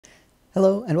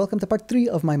Hello, and welcome to part 3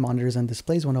 of my Monitors and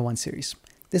Displays 101 series.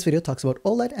 This video talks about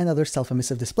OLED and other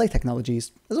self-emissive display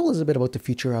technologies, as well as a bit about the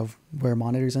future of where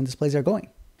monitors and displays are going.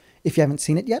 If you haven't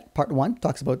seen it yet, part 1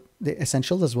 talks about the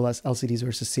essentials as well as LCDs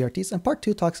versus CRTs, and part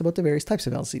 2 talks about the various types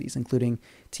of LCDs, including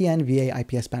TN, VA,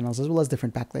 IPS panels, as well as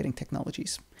different backlighting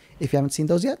technologies. If you haven't seen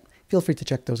those yet, feel free to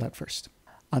check those out first.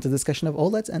 On to the discussion of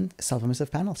OLEDs and self-emissive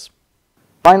panels.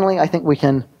 Finally, I think we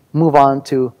can move on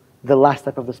to the last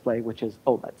type of display, which is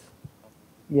OLEDs.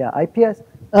 Yeah, IPS.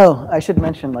 Oh, I should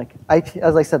mention,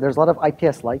 as I said, there's a lot of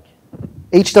IPS-like.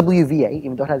 HWVA,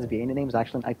 even though it has VA in the name, is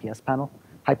actually an IPS panel,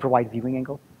 hyper-wide viewing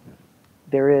angle.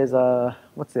 There is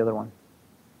what's the other one?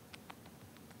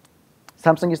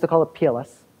 Samsung used to call it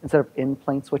PLS. Instead of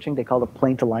in-plane switching, they call it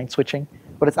plane-to-line switching,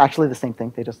 but it's actually the same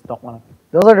thing. They just don't want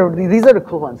to. These are the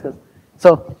cool ones,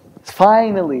 so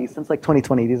finally, since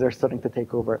 2020, these are starting to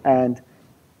take over, and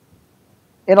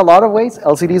in a lot of ways,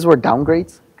 LCDs were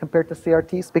downgrades compared to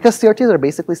CRTs. Because CRTs are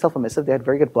basically self-emissive, they had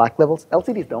very good black levels.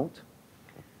 LCDs don't.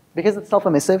 Because it's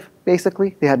self-emissive,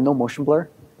 basically, they had no motion blur.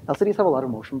 LCDs have a lot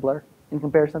of motion blur in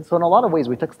comparison. So in a lot of ways,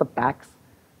 we took step backs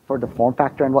for the form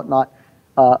factor and whatnot.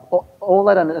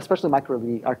 OLED and especially micro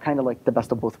LED are kind of like the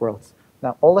best of both worlds.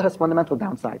 Now, OLED has fundamental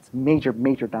downsides, major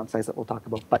downsides that we'll talk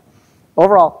about. But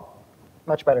overall,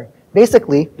 much better.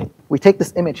 Basically, we take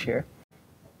this image here,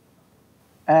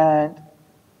 and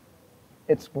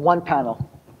it's one panel.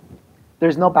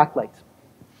 There's no backlight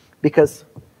because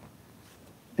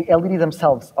the LEDs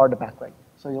themselves are the backlight.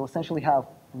 So you'll essentially have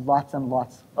lots and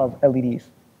lots of LEDs.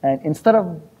 And instead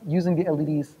of using the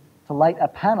LEDs to light a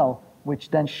panel, which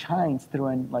then shines through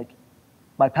an,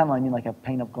 by panel I mean like a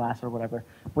pane of glass or whatever,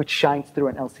 which shines through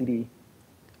an LCD,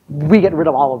 we get rid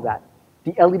of all of that.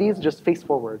 The LEDs just face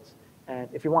forwards. And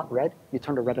if you want red, you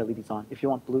turn the red LEDs on. If you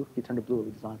want blue, you turn the blue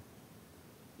LEDs on.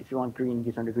 If you want green,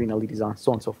 you turn the green LEDs on,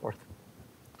 so on and so forth.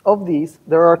 Of these,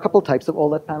 there are a couple types of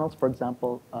OLED panels. For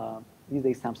example, these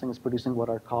days Samsung is producing what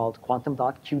are called quantum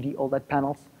dot QD-OLED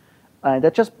panels.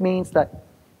 That just means that,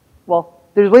 well,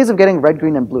 there's ways of getting red,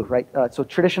 green, and blue, right? So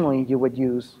traditionally, you would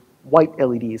use white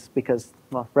LEDs because,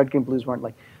 well, red, green, blues weren't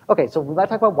okay, so when I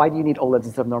talk about why do you need OLEDs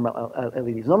instead of normal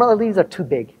LEDs? Normal LEDs are too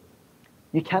big.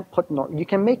 You can't you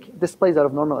can make displays out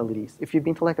of normal LEDs. If you've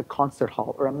been to a concert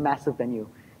hall or a massive venue,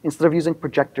 instead of using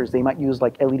projectors, they might use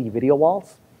LED video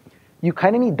walls. You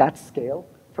kind of need that scale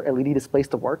for LED displays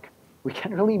to work. We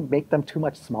can't really make them too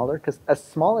much smaller because as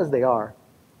small as they are,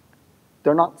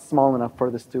 they're not small enough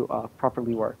for this to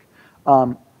properly work.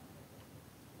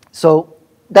 So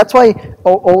that's why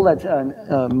OLED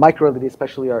and micro LED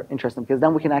especially are interesting, because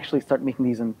then we can actually start making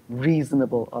these in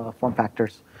reasonable form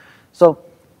factors. So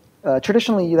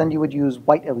traditionally, then you would use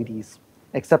white LEDs,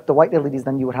 except the white LEDs,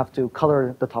 then you would have to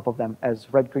color the top of them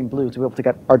as red, green, blue to be able to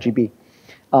get RGB.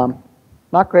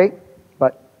 Not great,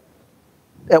 but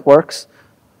it works.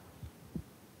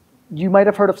 You might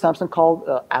have heard of Samsung called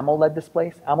AMOLED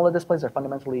displays. AMOLED displays are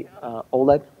fundamentally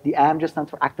OLED. The AM just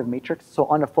stands for active matrix. So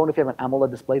on a phone, if you have an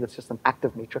AMOLED display, that's just an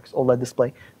active matrix OLED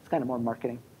display. It's kind of more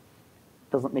marketing.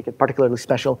 Doesn't make it particularly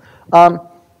special.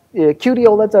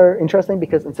 QD-OLEDs are interesting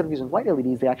because instead of using white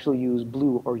LEDs, they actually use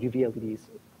blue or UV LEDs,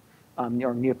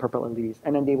 or near purple LEDs.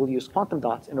 And then they will use quantum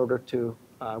dots in order to,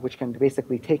 which can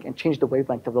basically take and change the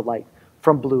wavelength of the light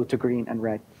from blue to green and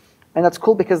red. And that's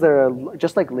cool because they're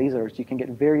just like lasers. You can get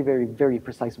very, very, very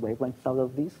precise wavelengths out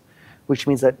of these, which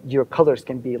means that your colors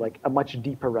can be a much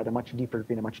deeper red, a much deeper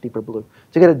green, a much deeper blue.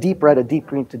 To get a deep red, a deep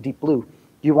green to deep blue,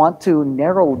 you want to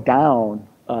narrow down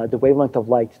the wavelength of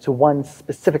light to one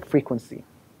specific frequency.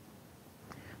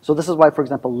 So this is why, for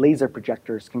example, laser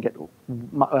projectors can get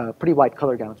pretty wide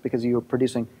color gamuts because you're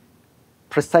producing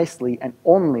precisely and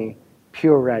only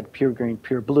pure red, pure green,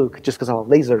 pure blue, just because of how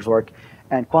lasers work.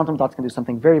 And quantum dots can do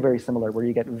something very, very similar where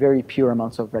you get very pure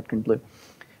amounts of red, green, blue.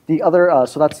 The other,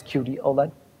 so that's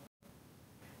QD-OLED.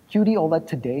 QD-OLED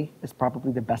today is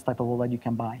probably the best type of OLED you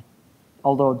can buy.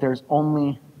 Although there's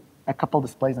only a couple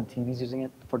displays and TVs using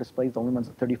it for displays. The only one's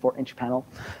a 34-inch panel.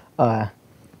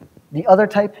 The other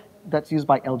type that's used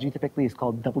by LG typically is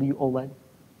called W-OLED.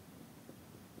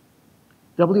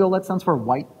 W-OLED stands for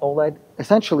white OLED.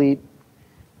 Essentially,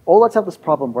 OLEDs have this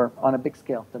problem where on a big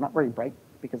scale, they're not very bright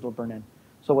because they'll burn in.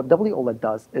 So what W-OLED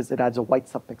does is it adds a white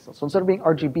subpixel. So instead of being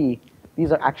RGB,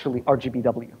 these are actually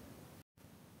RGBW.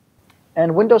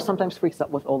 And Windows sometimes freaks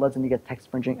out with OLEDs and you get text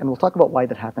fringing, and we'll talk about why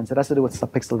that happens. It has to do with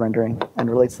subpixel rendering and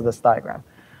relates to this diagram.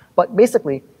 But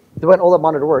basically, the way an OLED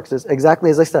monitor works is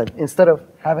exactly as I said. Instead of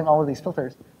having all of these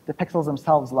filters, the pixels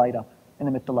themselves light up and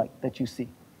emit the light that you see.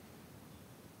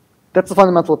 That's the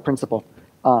fundamental principle.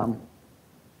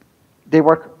 They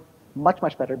work much,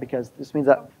 much better because this means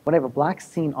that when I have a black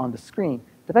scene on the screen,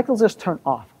 the pixels just turn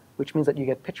off, which means that you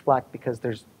get pitch black because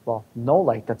there's, well, no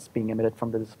light that's being emitted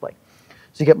from the display.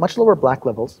 So you get much lower black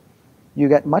levels. You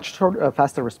get much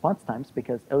faster response times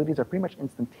because LEDs are pretty much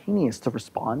instantaneous to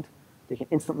respond. They can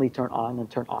instantly turn on and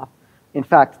turn off. In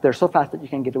fact, they're so fast that you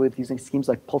can get away with using schemes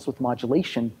like pulse width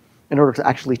modulation in order to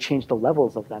actually change the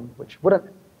levels of them, which wouldn't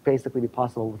basically be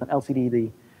possible with an LCD.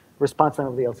 The response time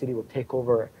of the LCD will take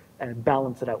over and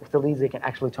balance it out. With LEDs, they can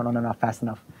actually turn on and off fast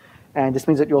enough. And this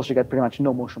means that you also get pretty much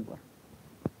no motion blur.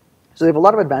 So they have a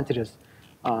lot of advantages.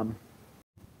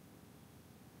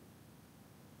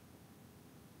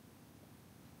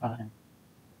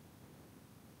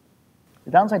 The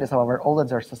downside is, however,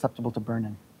 OLEDs are susceptible to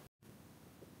burn-in.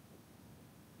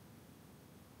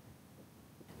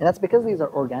 And that's because these are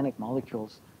organic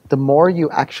molecules. The more you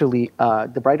actually,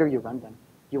 the brighter you run them,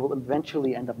 you will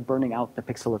eventually end up burning out the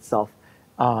pixel itself.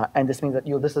 And this means that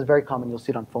this is very common. You'll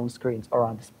see it on phone screens or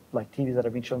on like TVs that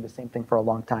have been showing the same thing for a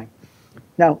long time.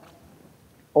 Now,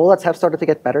 OLEDs have started to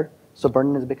get better, so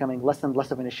burn-in is becoming less and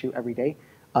less of an issue every day.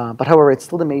 But however, it's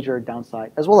still the major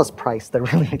downside, as well as price. They're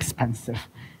really expensive.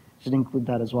 Should include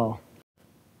that as well.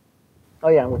 Oh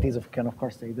yeah, and with these, we can of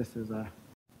course say this is an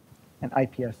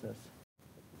IPSs.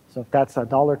 So if that's $1,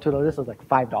 $2, this is like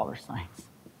 $5 signs.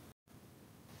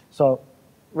 So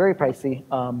very pricey,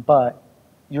 but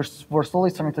we're slowly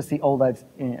starting to see OLEDs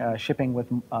shipping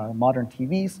with modern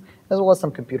TVs, as well as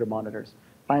some computer monitors.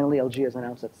 Finally, LG has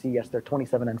announced at CES their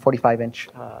 27 and 45-inch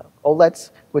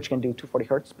OLEDs, which can do 240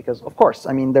 hertz, because of course,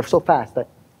 I mean, they're so fast that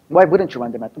why wouldn't you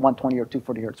run them at 120 or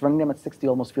 240 hertz? Running them at 60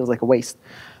 almost feels like a waste.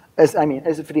 As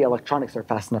if the electronics are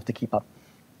fast enough to keep up.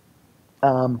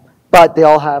 But they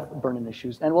all have burn-in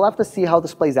issues, and we'll have to see how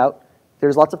this plays out.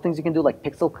 There's lots of things you can do, like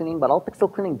pixel cleaning, but all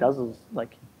pixel cleaning does is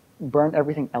like burn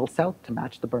everything else out to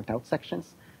match the burnt out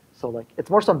sections. So like it's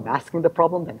more so masking the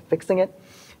problem than fixing it.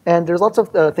 And there's lots of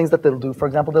things that they'll do. For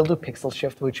example, they'll do pixel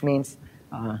shift, which means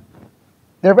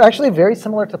they're actually very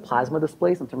similar to plasma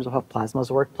displays in terms of how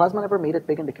plasmas work. Plasma never made it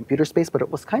big in the computer space, but it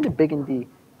was kind of big in the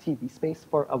TV space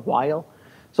for a while.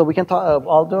 So we can talk.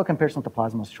 I'll do a comparison to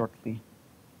plasmas shortly.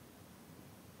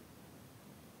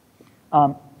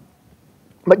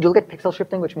 But you'll get pixel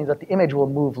shifting, which means that the image will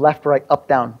move left, right, up,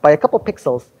 down by a couple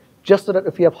pixels, just so that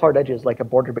if you have hard edges, like a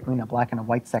border between a black and a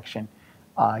white section,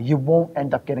 you won't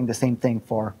end up getting the same thing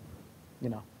for,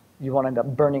 you won't end up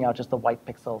burning out just the white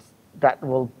pixels. That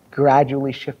will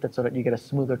gradually shift it so that you get a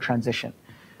smoother transition.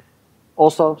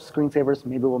 Also, screensavers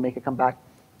maybe will make a comeback.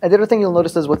 And the other thing you'll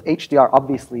notice is with HDR,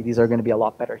 obviously, these are going to be a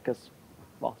lot better because,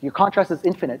 well, your contrast is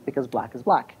infinite because black is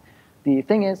black. The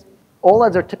thing is,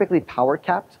 OLEDs are typically power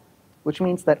capped, which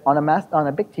means that on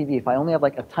a big TV, if I only have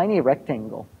like a tiny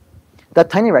rectangle, that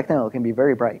tiny rectangle can be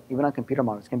very bright. Even on computer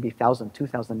monitors, it can be 1,000,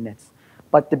 2,000 nits.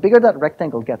 But the bigger that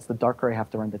rectangle gets, the darker I have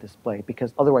to run the display,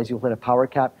 because otherwise you'll hit a power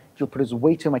cap, you'll produce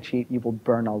way too much heat, you will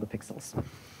burn all the pixels.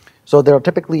 So they're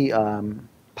typically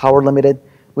power limited,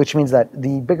 which means that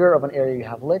the bigger of an area you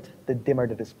have lit, the dimmer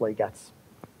the display gets.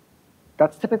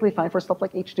 That's typically fine for stuff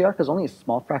like HDR, because only a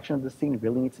small fraction of the scene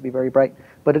really needs to be very bright,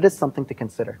 but it is something to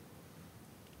consider.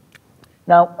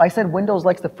 Now, I said Windows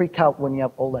likes to freak out when you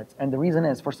have OLEDs, and the reason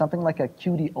is, for something like a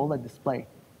QD-OLED display,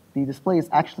 the display is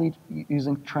actually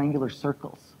using triangular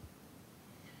circles.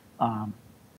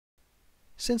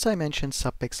 Since I mentioned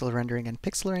subpixel rendering and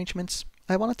pixel arrangements,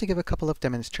 I wanted to give a couple of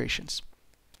demonstrations.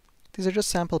 These are just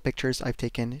sample pictures I've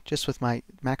taken just with my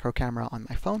macro camera on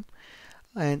my phone.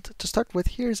 And to start with,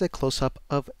 here's a close-up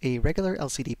of a regular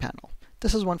LCD panel.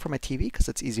 This is one from a TV because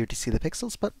it's easier to see the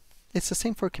pixels, but it's the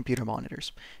same for computer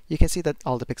monitors. You can see that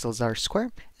all the pixels are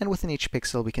square, and within each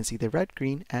pixel we can see the red,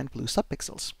 green, and blue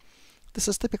subpixels. This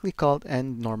is typically called a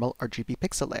normal RGB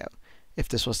pixel layout. If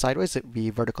this was sideways, it would be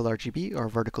vertical RGB or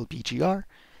vertical BGR.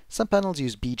 Some panels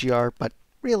use BGR, but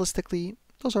realistically,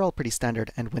 those are all pretty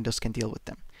standard and Windows can deal with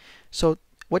them. So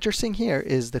what you're seeing here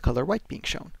is the color white being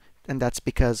shown, and that's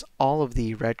because all of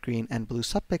the red, green, and blue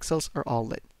subpixels are all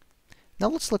lit. Now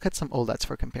let's look at some OLEDs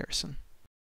for comparison.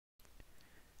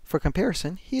 For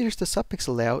comparison, here's the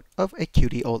subpixel layout of a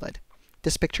QD-OLED.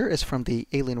 This picture is from the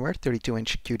Alienware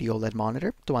 32-inch QD-OLED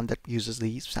monitor, the one that uses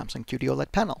the Samsung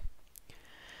QD-OLED panel.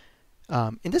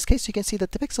 In this case, you can see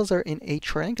that the pixels are in a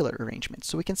triangular arrangement.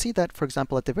 So we can see that, for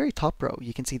example, at the very top row,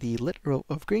 you can see the lit row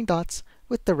of green dots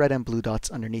with the red and blue dots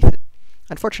underneath it.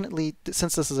 Unfortunately,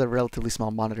 since this is a relatively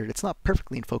small monitor, it's not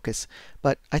perfectly in focus,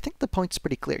 but I think the point's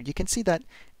pretty clear. You can see that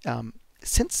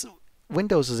since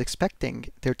Windows is expecting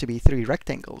there to be 3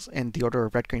 rectangles in the order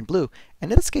of red, green, blue,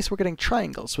 and in this case we're getting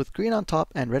triangles with green on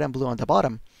top and red and blue on the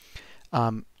bottom,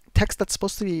 text that's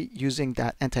supposed to be using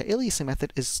that anti-aliasing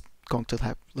method is going to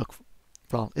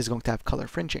have color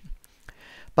fringing.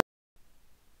 But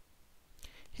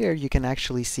Here you can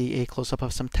actually see a close-up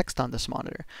of some text on this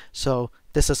monitor. So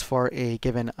this is for a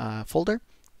given folder,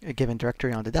 a given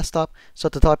directory on the desktop. So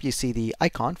at the top you see the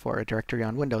icon for a directory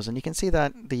on Windows, and you can see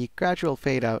that the gradual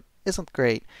fade out isn't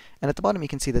great. And at the bottom you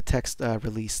can see the text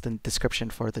released and description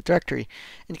for the directory.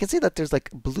 And you can see that there's like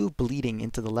blue bleeding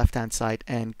into the left-hand side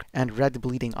and red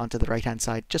bleeding onto the right-hand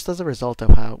side, just as a result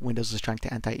of how Windows is trying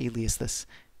to anti-alias this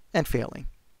and failing.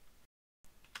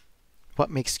 What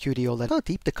makes QD-OLED how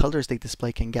deep the colors they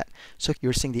display can get. So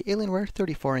you're seeing the Alienware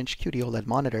 34-inch QD-OLED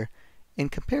monitor in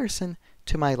comparison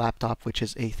to my laptop, which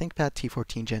is a ThinkPad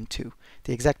T14 Gen 2.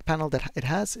 The exact panel that it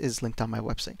has is linked on my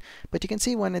website. But you can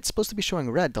see when it's supposed to be showing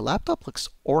red, the laptop looks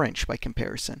orange by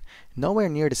comparison. Nowhere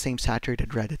near the same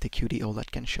saturated red that the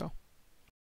QD-OLED can show.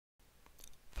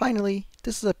 Finally,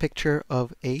 this is a picture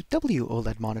of a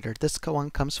W-OLED monitor. This one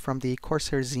comes from the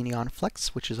Corsair Xeneon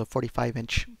Flex, which is a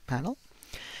 45-inch panel.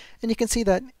 And you can see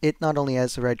that it not only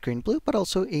has red, green, blue, but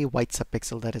also a white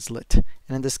subpixel that is lit.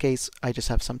 And in this case, I just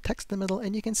have some text in the middle,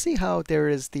 and you can see how there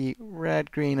is the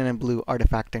red, green, and blue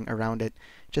artifacting around it,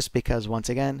 just because, once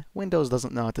again, Windows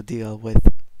doesn't know how to deal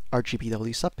with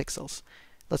RGBW subpixels.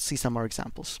 Let's see some more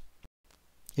examples.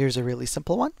 Here's a really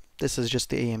simple one. This is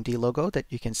just the AMD logo that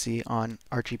you can see on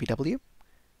RGBW.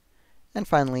 And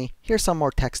finally, here's some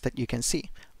more text that you can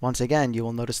see. Once again, you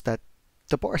will notice that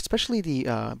especially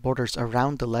the borders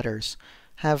around the letters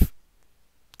have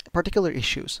particular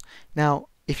issues. Now,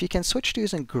 if you can switch to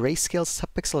using grayscale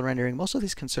subpixel rendering, most of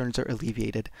these concerns are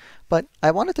alleviated. But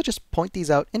I wanted to just point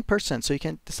these out in person so you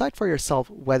can decide for yourself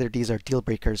whether these are deal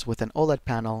breakers with an OLED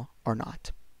panel or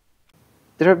not.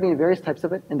 There have been various types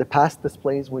of it. In the past,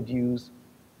 displays would use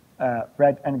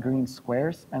red and green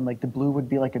squares, and like the blue would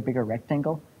be like a bigger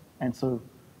rectangle. And so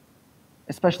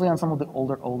especially on some of the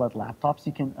older OLED laptops,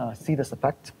 you can see this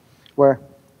effect where,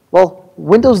 well,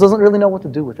 Windows doesn't really know what to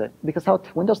do with it, because how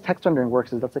Windows text rendering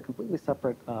works is that's a completely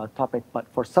separate topic, but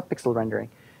for subpixel rendering.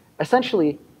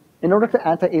 Essentially, in order to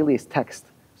anti-alias text,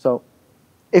 so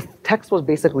if text was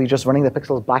basically just running the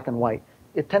pixels black and white,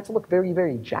 it tends to look very,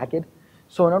 very jagged.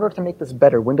 So in order to make this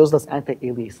better, Windows does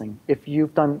anti-aliasing. If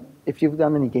you've done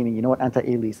any gaming, you know what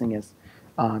anti-aliasing is.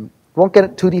 Won't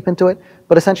get too deep into it,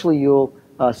 but essentially you'll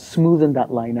smoothen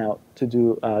that line out to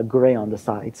do gray on the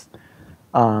sides.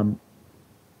 And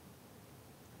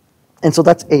so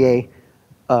that's AA.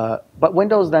 But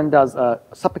Windows then does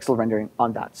subpixel rendering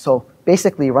on that. So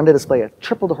basically, run the display at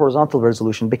triple the horizontal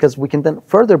resolution, because we can then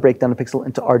further break down a pixel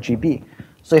into RGB.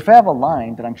 So if I have a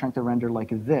line that I'm trying to render like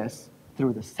this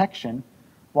through the section,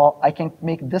 well, I can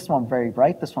make this one very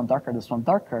bright, this one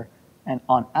darker, and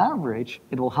on average,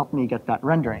 it will help me get that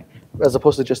rendering, as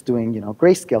opposed to just doing,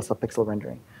 grayscale subpixel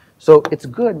rendering. So it's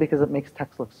good because it makes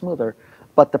text look smoother,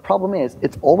 but the problem is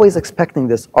it's always expecting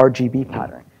this RGB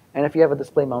pattern. And if you have a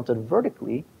display mounted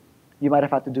vertically, you might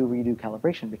have had to do redo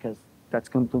calibration, because that's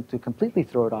going to completely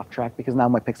throw it off track, because now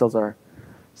my pixels are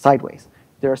sideways.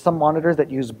 There are some monitors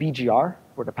that use BGR,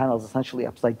 where the panel is essentially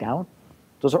upside down.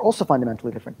 Those are also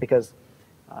fundamentally different, because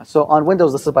so on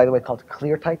Windows, this is, by the way, called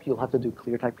ClearType. You'll have to do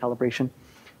ClearType calibration.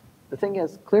 The thing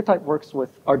is, ClearType works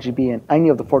with RGB in any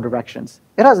of the 4 directions.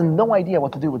 It has no idea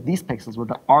what to do with these pixels, where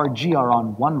the RG are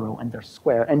on one row and they're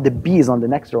square, and the B is on the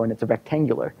next row and it's a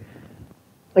rectangular.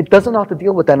 It doesn't know how to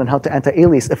deal with that and how to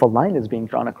anti-alias if a line is being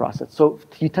drawn across it. So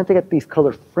you tend to get these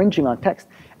color fringing on text.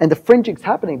 And the fringing is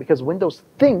happening because Windows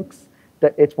thinks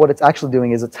that what it's actually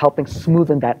doing is it's helping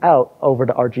smoothen that out over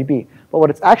the RGB. But what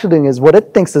it's actually doing is what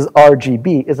it thinks is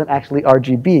RGB isn't actually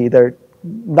RGB. They're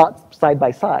not side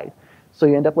by side. So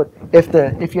you end up with,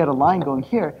 if you had a line going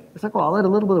here, it's like, well, I'll add a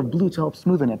little bit of blue to help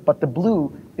smoothen it. But the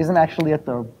blue isn't actually at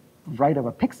the right of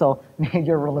a pixel.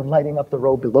 You're lighting up the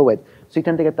row below it. So you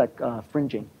tend to get that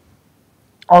fringing.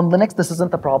 On Linux, this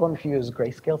isn't the problem. If you use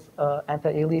grayscale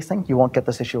anti-aliasing, you won't get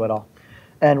this issue at all.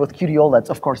 And with QD-OLEDs,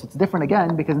 of course, it's different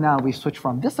again, because now we switch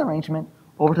from this arrangement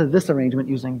over to this arrangement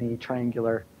using the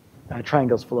triangular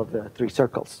triangles full of the 3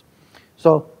 circles.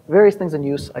 So various things in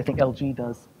use. I think LG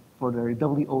does for their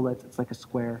W-OLEDs. It's like a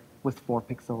square with 4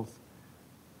 pixels.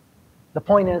 The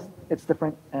point is, it's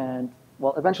different, and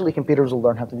well, eventually computers will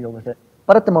learn how to deal with it.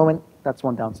 But at the moment, that's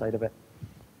one downside of it.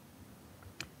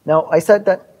 Now, I said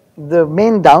that the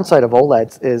main downside of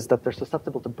OLEDs is that they're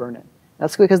susceptible to burn-in.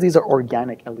 That's because these are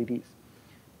organic LEDs.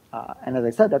 And as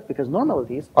I said, that's because normal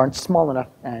LEDs aren't small enough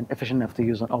and efficient enough to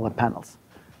use on OLED panels.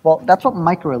 Well, that's what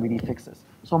micro-LED fixes.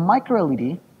 So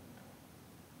micro-LED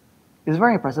is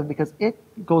very impressive because it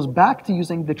goes back to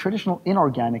using the traditional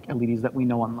inorganic LEDs that we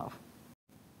know and love.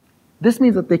 This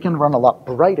means that they can run a lot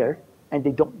brighter and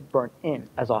they don't burn in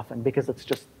as often because it's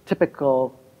just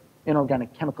typical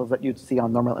inorganic chemicals that you'd see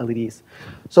on normal LEDs.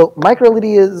 So micro-LED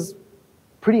is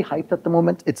pretty hyped at the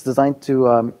moment. It's designed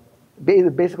to,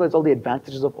 basically it's all the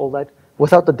advantages of OLED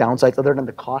without the downsides other than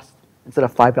the cost. Instead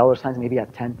of $5 times, maybe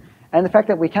at 10. And the fact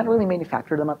that we can't really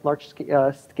manufacture them at large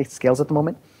scales at the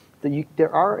moment.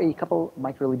 There are a couple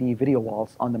micro LED video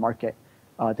walls on the market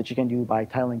that you can do by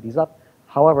tiling these up.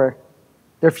 However,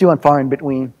 they're few and far in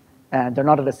between, and they're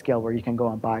not at a scale where you can go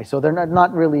and buy. So they're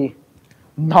not really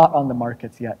on the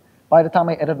markets yet. By the time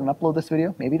I edit and upload this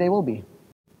video, maybe they will be.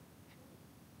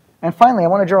 And finally, I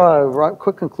want to draw a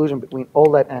quick conclusion between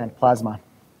OLED and plasma.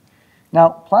 Now,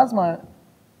 plasma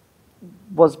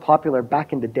was popular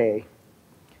back in the day,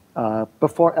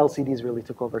 before LCDs really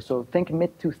took over. So think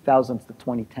mid-2000s to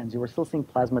 2010s. You were still seeing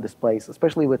plasma displays,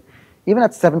 especially with, even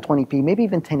at 720p, maybe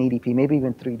even 1080p, maybe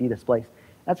even 3D displays.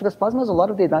 That's because plasma has a lot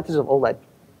of the advantages of OLED.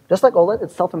 Just like OLED,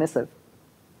 it's self-emissive.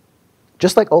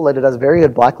 Just like OLED, it has very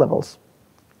good black levels.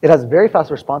 It has very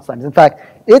fast response times. In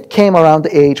fact, it came around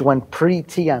the age when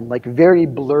pre-TN, like very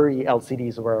blurry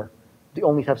LCDs were the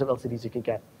only types of LCDs you could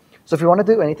get. So if you want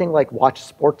to do anything like watch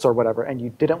sports or whatever, and you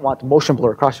didn't want motion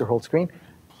blur across your whole screen,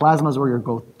 plasmas were your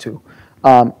go-to.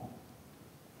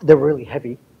 They were really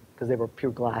heavy because they were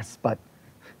pure glass, but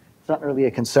it's not really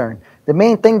a concern. The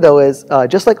main thing, though, is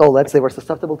just like OLEDs, they were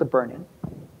susceptible to burn-in.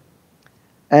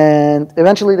 And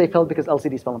eventually they fell because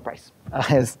LCDs fell in price,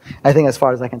 I think as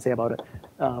far as I can say about it.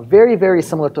 Very, very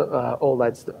similar to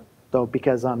OLEDs, though,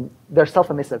 because they're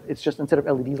self-emissive. It's just instead of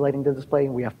LEDs lighting the display,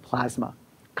 we have plasma.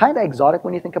 Kind of exotic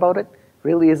when you think about it.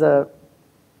 Really is a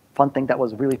fun thing that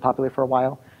was really popular for a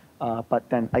while, but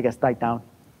then I guess died down.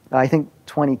 I think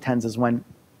 2010s is when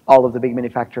all of the big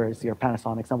manufacturers, your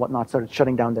Panasonics and whatnot, started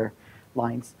shutting down their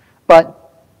lines.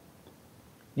 But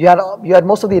you had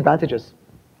most of the advantages.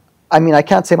 I mean, I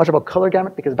can't say much about color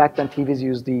gamut because back then TVs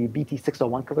used the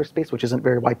BT601 color space, which isn't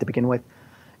very wide to begin with.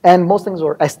 And most things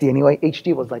were SD anyway.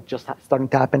 HD was like just starting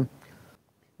to happen.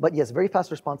 But yes, very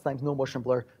fast response times, no motion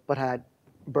blur, but had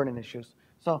burn-in issues.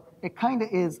 So it kind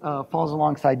of falls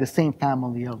alongside the same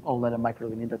family of OLED and micro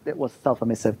LED, that it was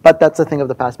self-emissive. But that's a thing of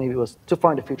the past. Maybe it was too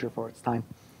far in the future for its time.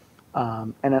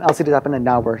 And then LCDs happened, and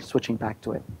now we're switching back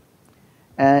to it.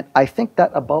 And I think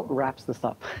that about wraps this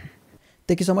up.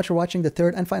 Thank you so much for watching the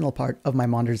third and final part of my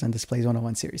Monitors and Displays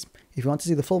 101 series. If you want to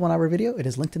see the full 1 hour video, it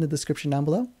is linked in the description down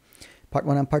below. Part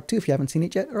 1 and Part 2, if you haven't seen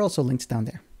it yet, are also linked down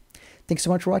there. Thanks so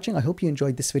much for watching. I hope you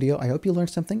enjoyed this video. I hope you learned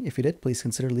something. If you did, please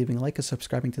consider leaving a like or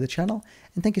subscribing to the channel.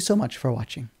 And thank you so much for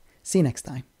watching. See you next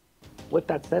time. With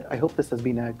that said, I hope this has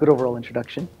been a good overall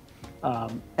introduction,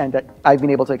 and that I've been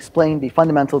able to explain the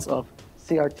fundamentals of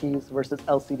CRTs versus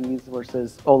LCDs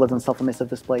versus OLEDs and self-emissive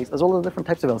displays, as well as the different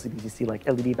types of LCDs you see, like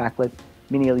LED backlit,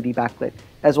 mini LED backlit,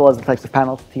 as well as the types of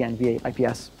panels, TN, VA,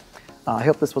 IPS. I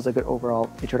hope this was a good overall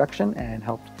introduction and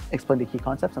helped explain the key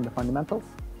concepts and the fundamentals.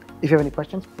 If you have any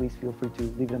questions, please feel free to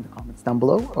leave it in the comments down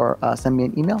below or send me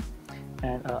an email.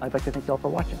 And I'd like to thank you all for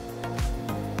watching.